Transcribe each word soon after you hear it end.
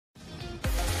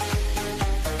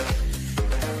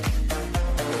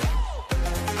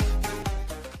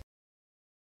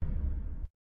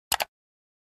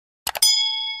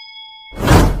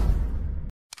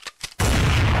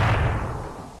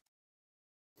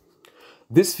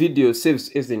This video serves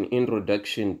as an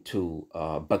introduction to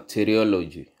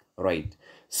bacteriology, right?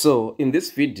 So in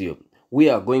this video, we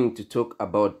are going to talk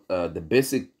about the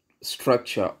basic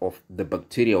structure of the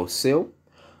bacterial cell.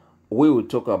 We will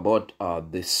talk about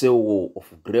the cell wall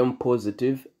of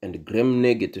gram-positive and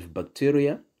gram-negative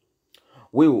bacteria.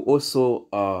 We will also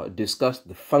discuss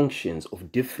the functions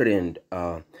of different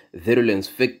virulence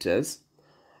vectors,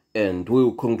 and we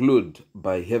will conclude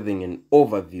by having an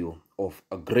overview of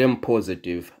a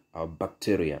gram-positive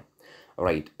bacteria.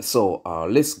 Right, so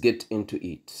let's get into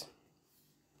it.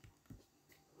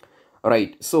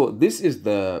 Right, so this is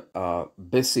the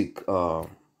basic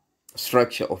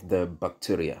structure of the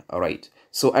bacteria. All right,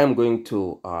 so I'm going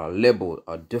to label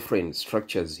different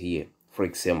structures here. For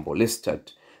example, let's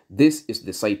start. This is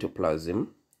the cytoplasm,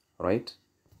 right?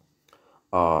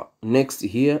 Next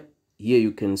here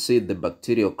you can see the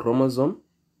bacterial chromosome.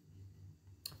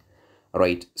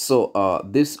 Right, so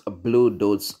these blue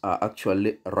dots are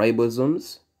actually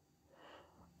ribosomes.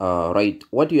 Right,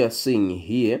 what you are seeing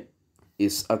here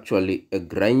is actually a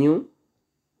granule,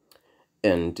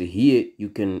 and here you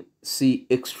can see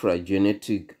extra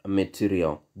genetic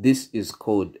material. This is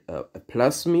called a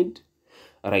plasmid.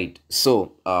 Right,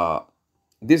 so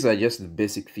these are just the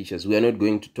basic features. We are not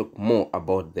going to talk more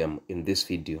about them in this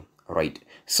video. Right,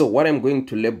 so what I'm going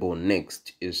to label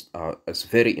next is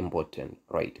very important.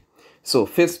 Right, so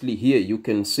firstly here you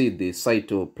can see the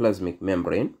cytoplasmic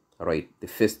membrane. Right, the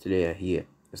first layer here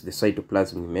is the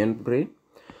cytoplasmic membrane,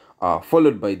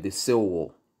 followed by the cell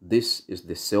wall. This is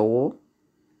the cell wall,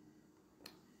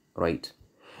 right?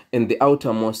 And the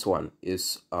outermost one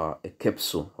is a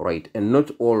capsule, right? And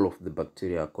not all of the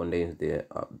bacteria contains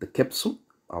the capsule.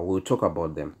 We'll talk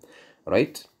about them,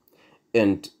 right?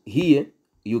 And here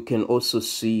you can also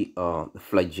see the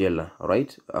flagella,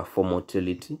 right, for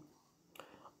motility.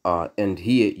 And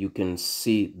here you can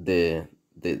see the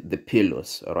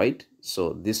pillows, right?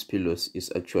 So this pillows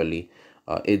is actually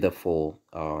either for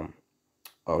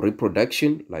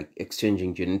reproduction, like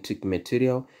exchanging genetic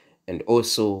material, and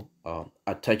also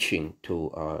attaching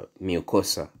to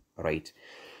mucosa, right?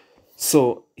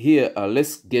 So here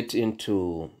let's get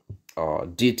into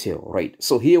detail, right?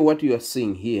 So here what you are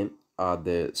seeing here are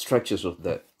the structures of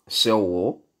the cell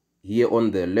wall. Here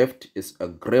on the left is a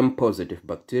gram-positive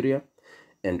bacteria,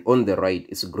 and on the right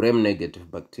is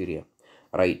gram-negative bacteria,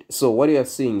 right? So what you are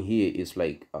seeing here is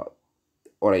like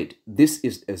all right, this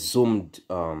is a zoomed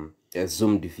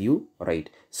view, right?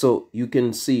 So you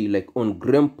can see, like, on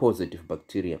gram-positive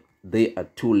bacteria, there are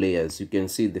two layers. You can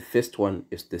see the first one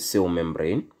is the cell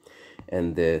membrane,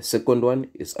 and the second one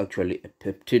is actually a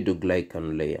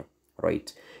peptidoglycan layer,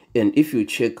 right? And if you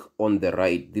check on the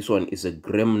right, this one is a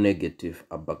gram-negative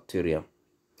bacteria.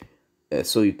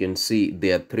 So you can see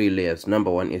there are three layers.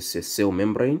 Number one is a cell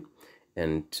membrane,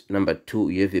 and number two,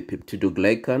 you have a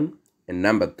peptidoglycan, and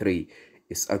number three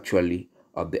is actually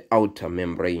the outer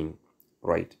membrane,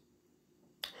 right?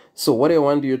 So what I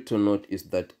want you to note is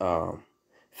that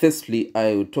firstly,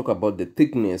 I will talk about the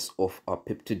thickness of a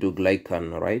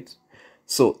peptidoglycan, right?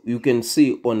 So you can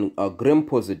see on a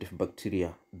gram-positive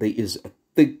bacteria, there is a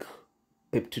thick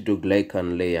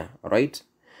peptidoglycan layer, right?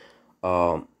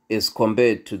 As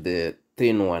compared to the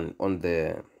thin one on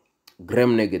the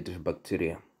gram-negative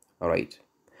bacteria, all right?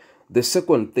 The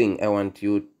second thing I want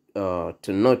you to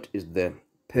note is the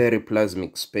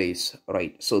periplasmic space,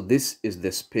 right? So this is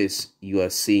the space you are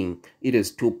seeing. It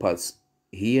is two parts,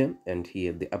 here and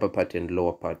here, the upper part and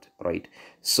lower part, right?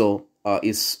 So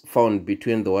it's found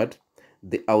between the what?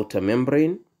 The outer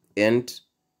membrane and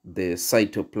the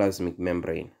cytoplasmic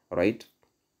membrane, right?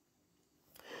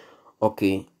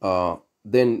 Okay,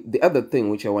 then the other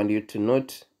thing which I want you to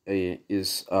note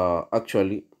is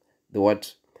actually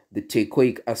the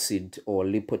teichoic acid or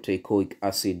lipoteichoic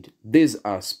acid. These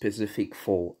are specific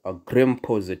for a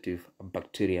gram-positive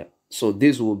bacteria. So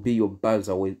this will be your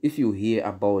buzzword. If you hear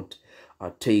about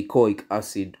teichoic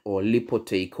acid or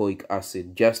lipoteichoic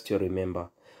acid, just to remember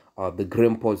the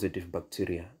gram-positive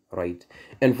bacteria, right?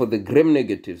 And for the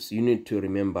gram-negatives, you need to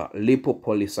remember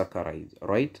lipopolysaccharides,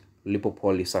 right?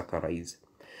 Lipopolysaccharides,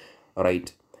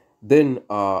 right? Then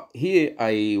here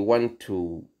I want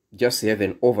to just have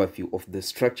an overview of the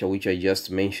structure which I just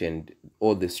mentioned,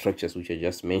 all the structures which I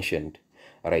just mentioned,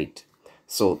 right?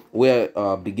 So we're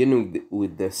beginning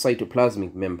with the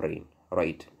cytoplasmic membrane,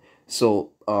 right? So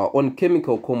on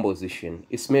chemical composition,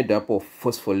 it's made up of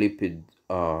phospholipid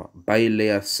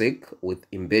bilayer sac with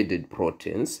embedded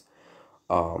proteins.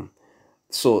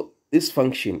 So this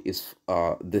function is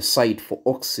the site for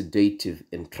oxidative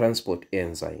and transport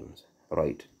enzymes,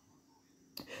 right?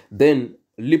 Then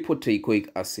lipoteichoic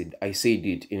acid, I said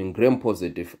it, in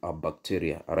gram-positive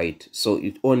bacteria, right? So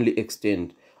it only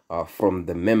extends from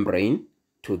the membrane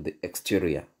to the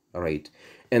exterior, right?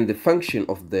 And the function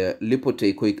of the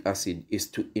lipoteichoic acid is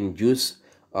to induce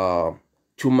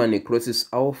tumor necrosis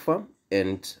alpha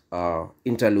and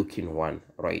interleukin-1,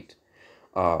 right?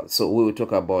 So we will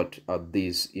talk about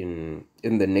this in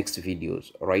the next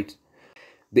videos, right?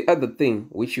 The other thing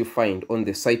which you find on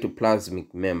the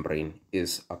cytoplasmic membrane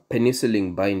is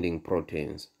penicillin binding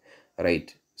proteins,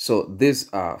 right? So these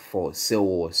are for cell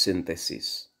wall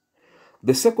synthesis.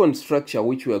 The second structure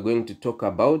which we are going to talk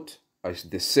about is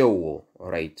the cell wall,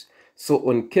 right? So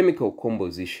on chemical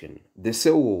composition, the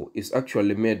cell wall is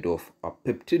actually made of a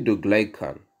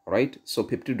peptidoglycan, right? So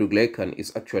peptidoglycan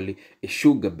is actually a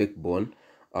sugar backbone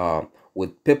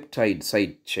with peptide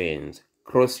side chains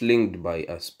cross-linked by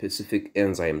a specific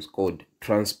enzymes called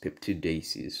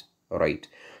transpeptidases, right?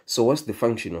 So what's the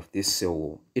function of this cell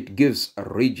wall? It gives a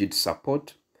rigid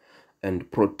support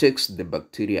and protects the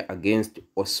bacteria against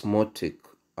osmotic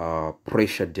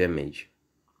pressure damage,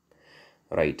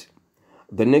 right?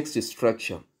 The next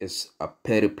structure is a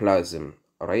periplasm,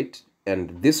 right?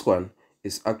 And this one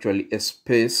is actually a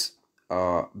space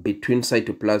between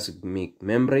cytoplasmic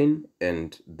membrane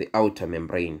and the outer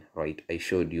membrane, right? I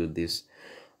showed you this,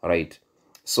 right?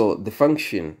 So the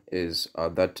function is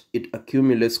that it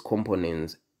accumulates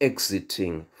components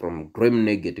exiting from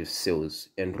gram-negative cells,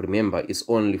 and remember, it's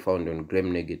only found on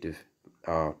gram-negative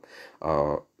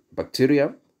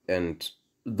bacteria, and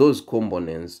those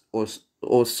components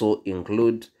also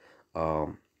include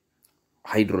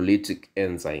hydrolytic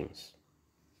enzymes,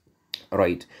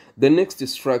 right? The next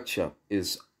structure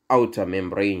is outer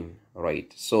membrane,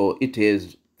 right? So it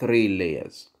has 3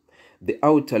 layers. The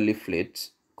outer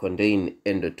leaflets contain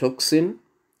endotoxin.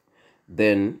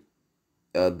 Then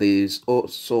there's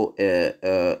also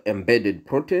embedded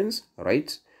proteins,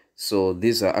 right? So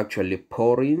these are actually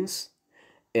porins.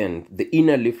 And the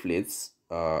inner leaflets,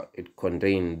 it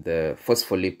contain the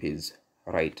phospholipids,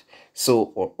 right?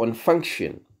 So on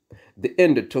function, the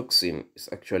endotoxin is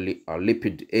actually a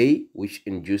lipid A, which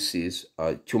induces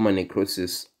tumor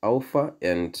necrosis alpha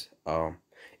and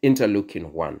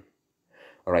interleukin-1,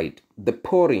 right? The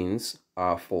porins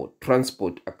are for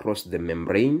transport across the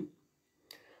membrane,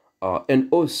 and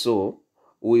also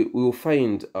we will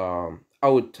find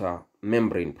outer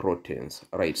membrane proteins,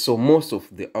 right? So most of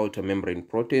the outer membrane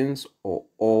proteins, or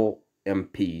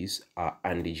OMPs, are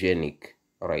antigenic,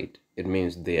 right? It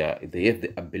means they have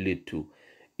the ability to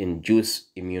induce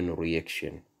immune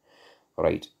reaction,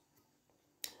 right?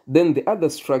 Then the other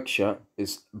structure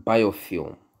is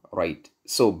biofilm, right?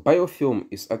 So biofilm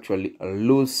is actually a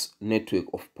loose network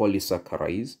of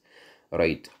polysaccharides,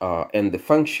 right? And the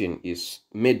function is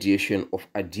mediation of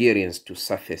adherence to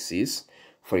surfaces,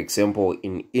 for example,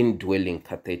 in indwelling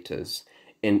catheters.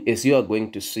 And as you are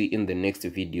going to see in the next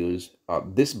videos,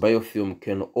 this biofilm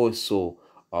can also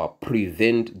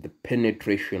prevent the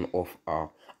penetration of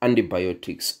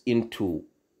antibiotics into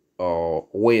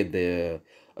where the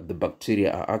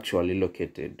bacteria are actually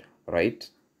located, right?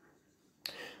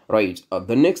 Right.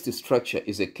 The next structure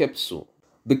is a capsule.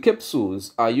 The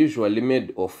capsules are usually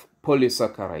made of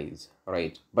polysaccharides,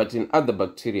 right? But in other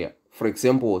bacteria, for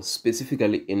example,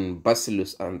 specifically in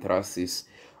Bacillus anthracis,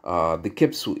 the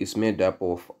capsule is made up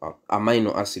of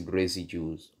amino acid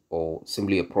residues, or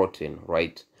simply a protein,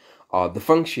 right? The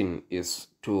function is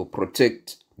to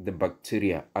protect the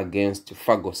bacteria against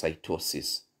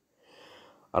phagocytosis,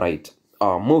 right?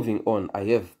 Moving on, I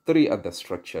have 3 other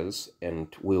structures and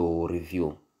we'll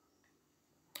review.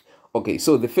 Okay,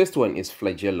 so the first one is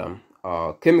flagellum.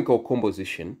 Chemical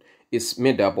composition is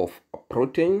made up of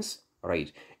proteins,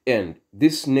 right? And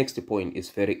this next point is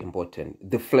very important.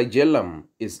 The flagellum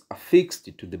is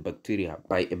affixed to the bacteria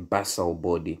by a basal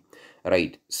body,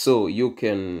 right? So you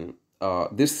can,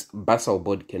 this basal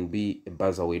body can be a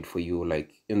basoid for you.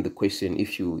 Like in the question,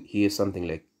 if you hear something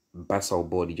like basal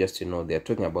body, just to know they're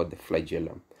talking about the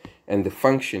flagellum. And the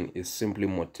function is simply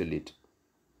motility.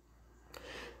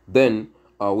 Then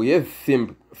we have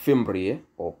fimbriae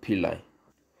or pili.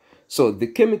 So the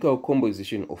chemical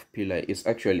composition of pili is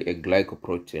actually a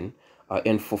glycoprotein,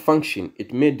 and for function,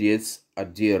 it mediates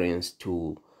adherence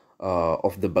to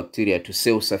of the bacteria to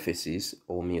cell surfaces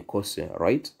or mucosa,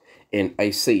 right? And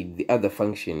I said the other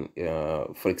function,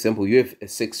 for example, you have a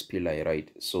sex pili,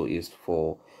 right? So it's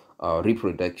for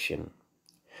reproduction,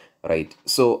 right?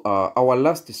 So our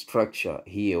last structure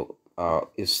here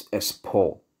is a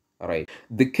spore, right?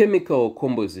 The chemical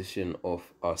composition of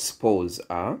spores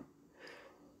are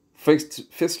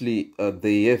firstly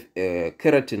they have a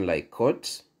keratin-like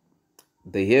coat,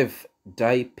 they have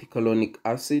dipicolonic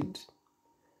acid,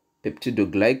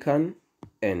 peptidoglycan,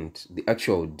 and the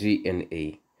actual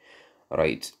DNA,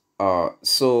 right?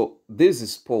 So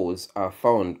these spores are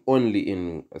found only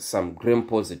in some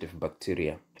gram-positive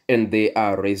bacteria, and they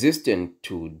are resistant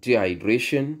to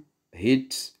dehydration,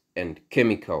 heat, and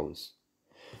chemicals,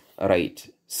 right?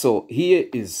 So here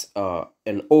is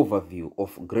an overview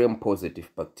of gram-positive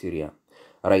bacteria,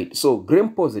 right? So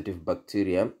gram-positive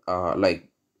bacteria are like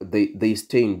they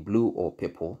stain blue or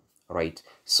purple, right?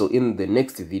 So in the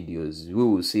next videos, we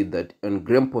will see that on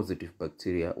gram-positive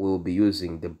bacteria, we will be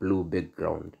using the blue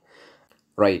background,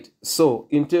 right? So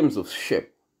in terms of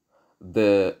shape,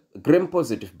 the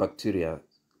gram-positive bacteria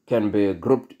can be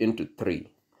grouped into three: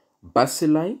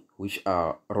 bacilli, which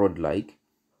are rod-like;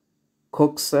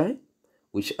 cocci,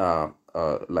 which are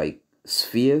like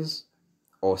spheres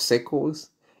or circles;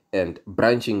 and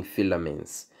branching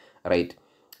filaments, right?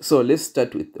 So let's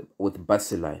start with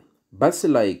bacilli.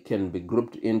 Bacilli can be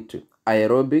grouped into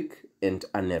aerobic and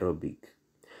anaerobic.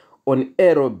 On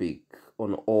aerobic,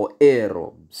 or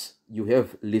aerobes, you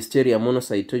have Listeria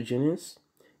monocytogenes,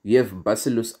 you have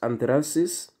Bacillus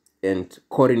anthracis, and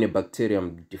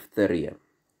Corynebacterium diphtheria,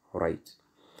 right?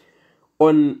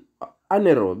 On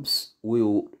anaerobes, we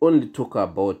will only talk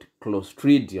about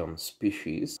Clostridium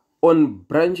species. On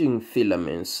branching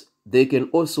filaments, they can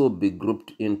also be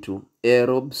grouped into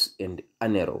aerobes and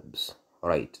anaerobes,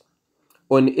 right?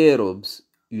 On aerobes,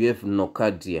 you have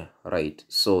Nocardia, right?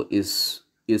 So it's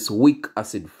weak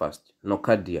acid fast.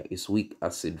 Nocardia is weak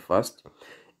acid fast.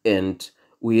 And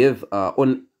we have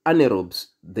on anaerobes,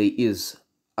 there is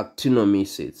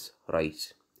Actinomyces,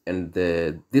 right? And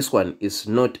this one is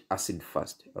not acid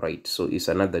fast, right? So it's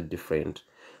another different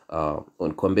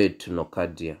on compared to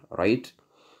Nocardia, right?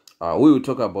 We will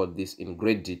talk about this in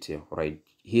great detail, right?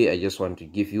 Here I just want to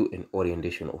give you an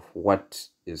orientation of what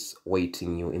is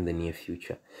waiting you in the near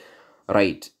future,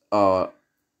 right? The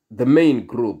main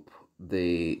group,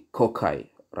 the cocci,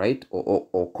 right?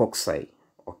 Or cocci,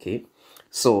 okay?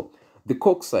 So the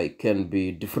cocci can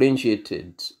be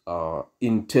differentiated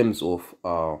in terms of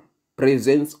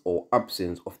presence or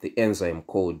absence of the enzyme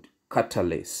called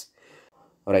catalase,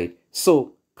 right?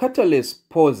 So catalase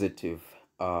positive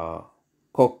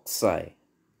cocci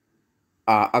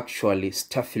are actually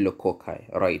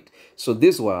staphylococci, right? So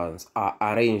these ones are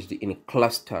arranged in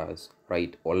clusters,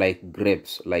 right? Or like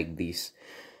grapes, like this,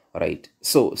 right?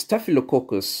 So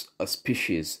staphylococcus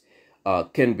species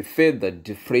can be further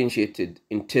differentiated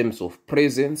in terms of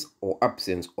presence or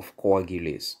absence of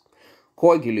coagulase.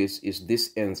 Coagulase is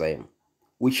this enzyme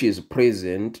which is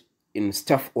present in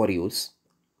Staph aureus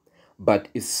but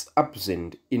is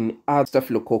absent in other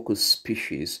Staphylococcus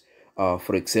species,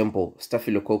 for example,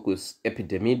 Staphylococcus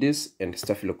epidermidis and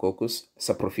Staphylococcus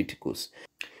saprophyticus.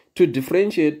 To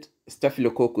differentiate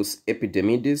Staphylococcus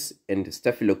epidermidis and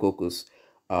Staphylococcus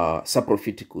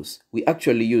saprophyticus, we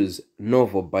actually use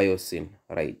novobiocin,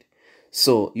 right?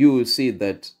 So you will see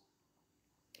that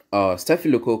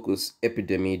Staphylococcus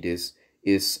epidermidis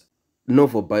is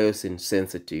novobiocin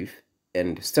sensitive,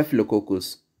 and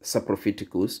Staphylococcus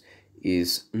saprophyticus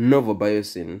is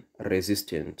novobiocin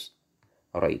resistant.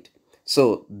 All right.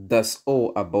 So that's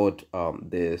all about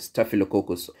the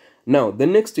Staphylococcus. Now, the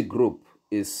next group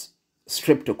is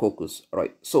Streptococcus,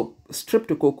 right? So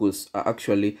Streptococcus are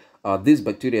actually, these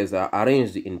bacteria are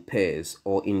arranged in pairs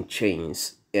or in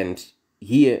chains. And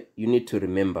here you need to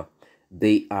remember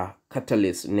they are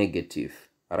catalase negative,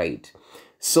 right?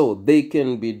 So they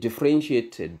can be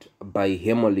differentiated by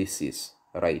hemolysis,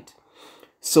 right?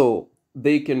 So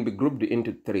they can be grouped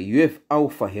into three. You have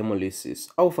alpha hemolysis.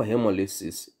 Alpha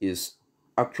hemolysis is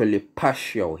actually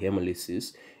partial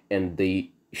hemolysis, and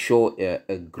they show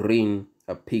a green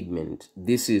pigment.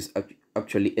 This is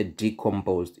actually a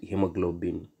decomposed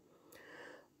hemoglobin.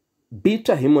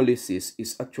 Beta hemolysis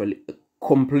is actually a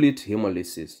complete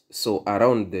hemolysis. So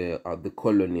around the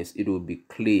colonies, it will be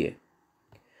clear.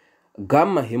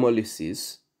 Gamma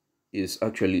hemolysis is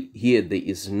actually, here there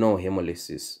is no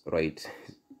hemolysis, right?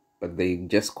 But they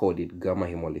just called it gamma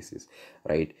hemolysis,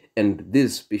 right? And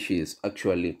this species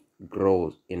actually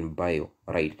grows in bio,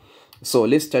 right? So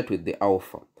let's start with the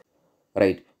alpha,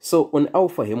 right? So on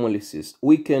alpha hemolysis,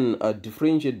 we can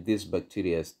differentiate these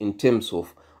bacteria in terms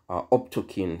of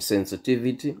optokin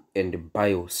sensitivity and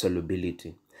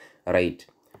biosolubility, right?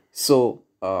 So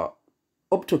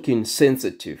optokin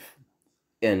sensitive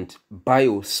and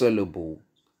biosoluble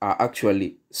are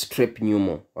actually strep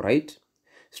pneumo, right?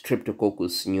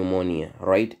 Streptococcus pneumonia,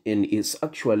 right? And is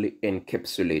actually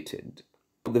encapsulated.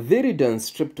 The viridans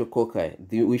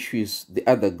streptococci, which is the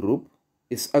other group,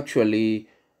 is actually,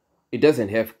 it doesn't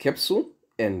have capsule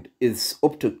and is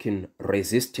optokin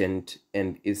resistant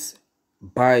and is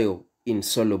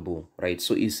insoluble, right?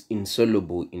 So it's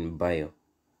insoluble in bile,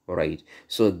 right?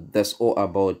 So that's all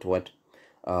about what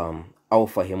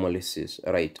alpha hemolysis,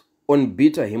 right? On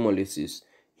beta hemolysis,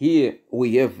 here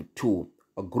we have two,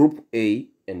 a group A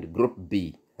and group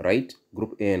B, right?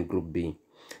 Group A and group B.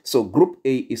 So group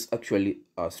A is actually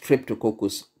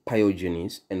Streptococcus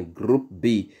pyogenes, and group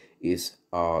B is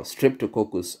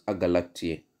Streptococcus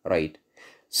agalactiae, right?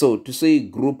 So to say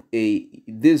group A,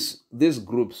 these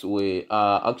groups were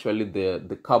actually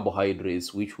the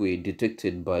carbohydrates which were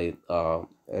detected by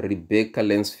Rebecca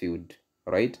Lansfield,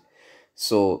 right?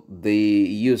 So they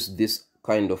use this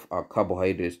kind of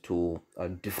carbohydrates to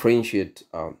differentiate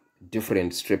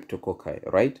different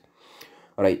streptococci, right?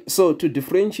 Right. So to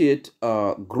differentiate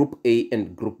group A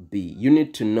and group B, you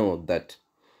need to know that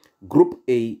group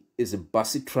A is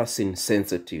bacitracin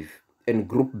sensitive and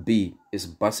group B is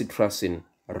bacitracin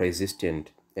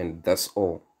resistant, and that's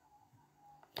all.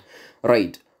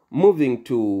 Right. Moving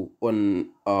to on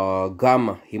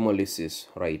gamma hemolysis,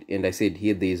 right? And I said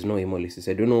here there is no hemolysis.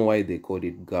 I don't know why they called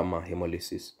it gamma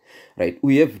hemolysis, right?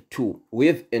 We have two. We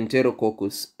have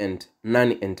enterococcus and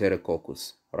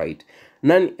non-enterococcus, right?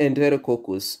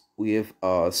 Non-enterococcus, we have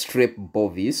strep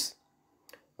bovis,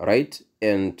 right?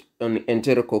 And on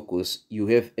enterococcus, you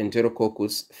have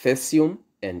enterococcus faecium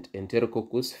and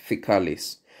enterococcus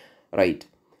fecalis, right?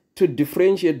 To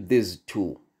differentiate these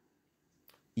two,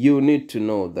 you need to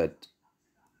know that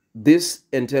this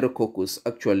enterococcus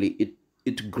actually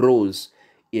it grows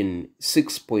in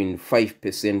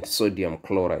 6.5% sodium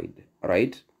chloride,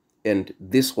 right? And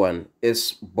this one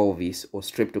is bovis or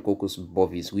streptococcus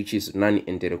bovis, which is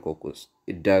non-enterococcus,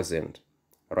 it doesn't,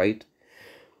 right?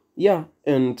 Yeah,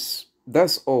 and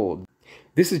that's all.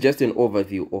 This is just an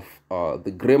overview of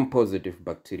the gram-positive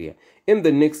bacteria. In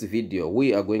the next video,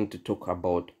 we are going to talk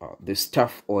about the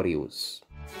Staph aureus.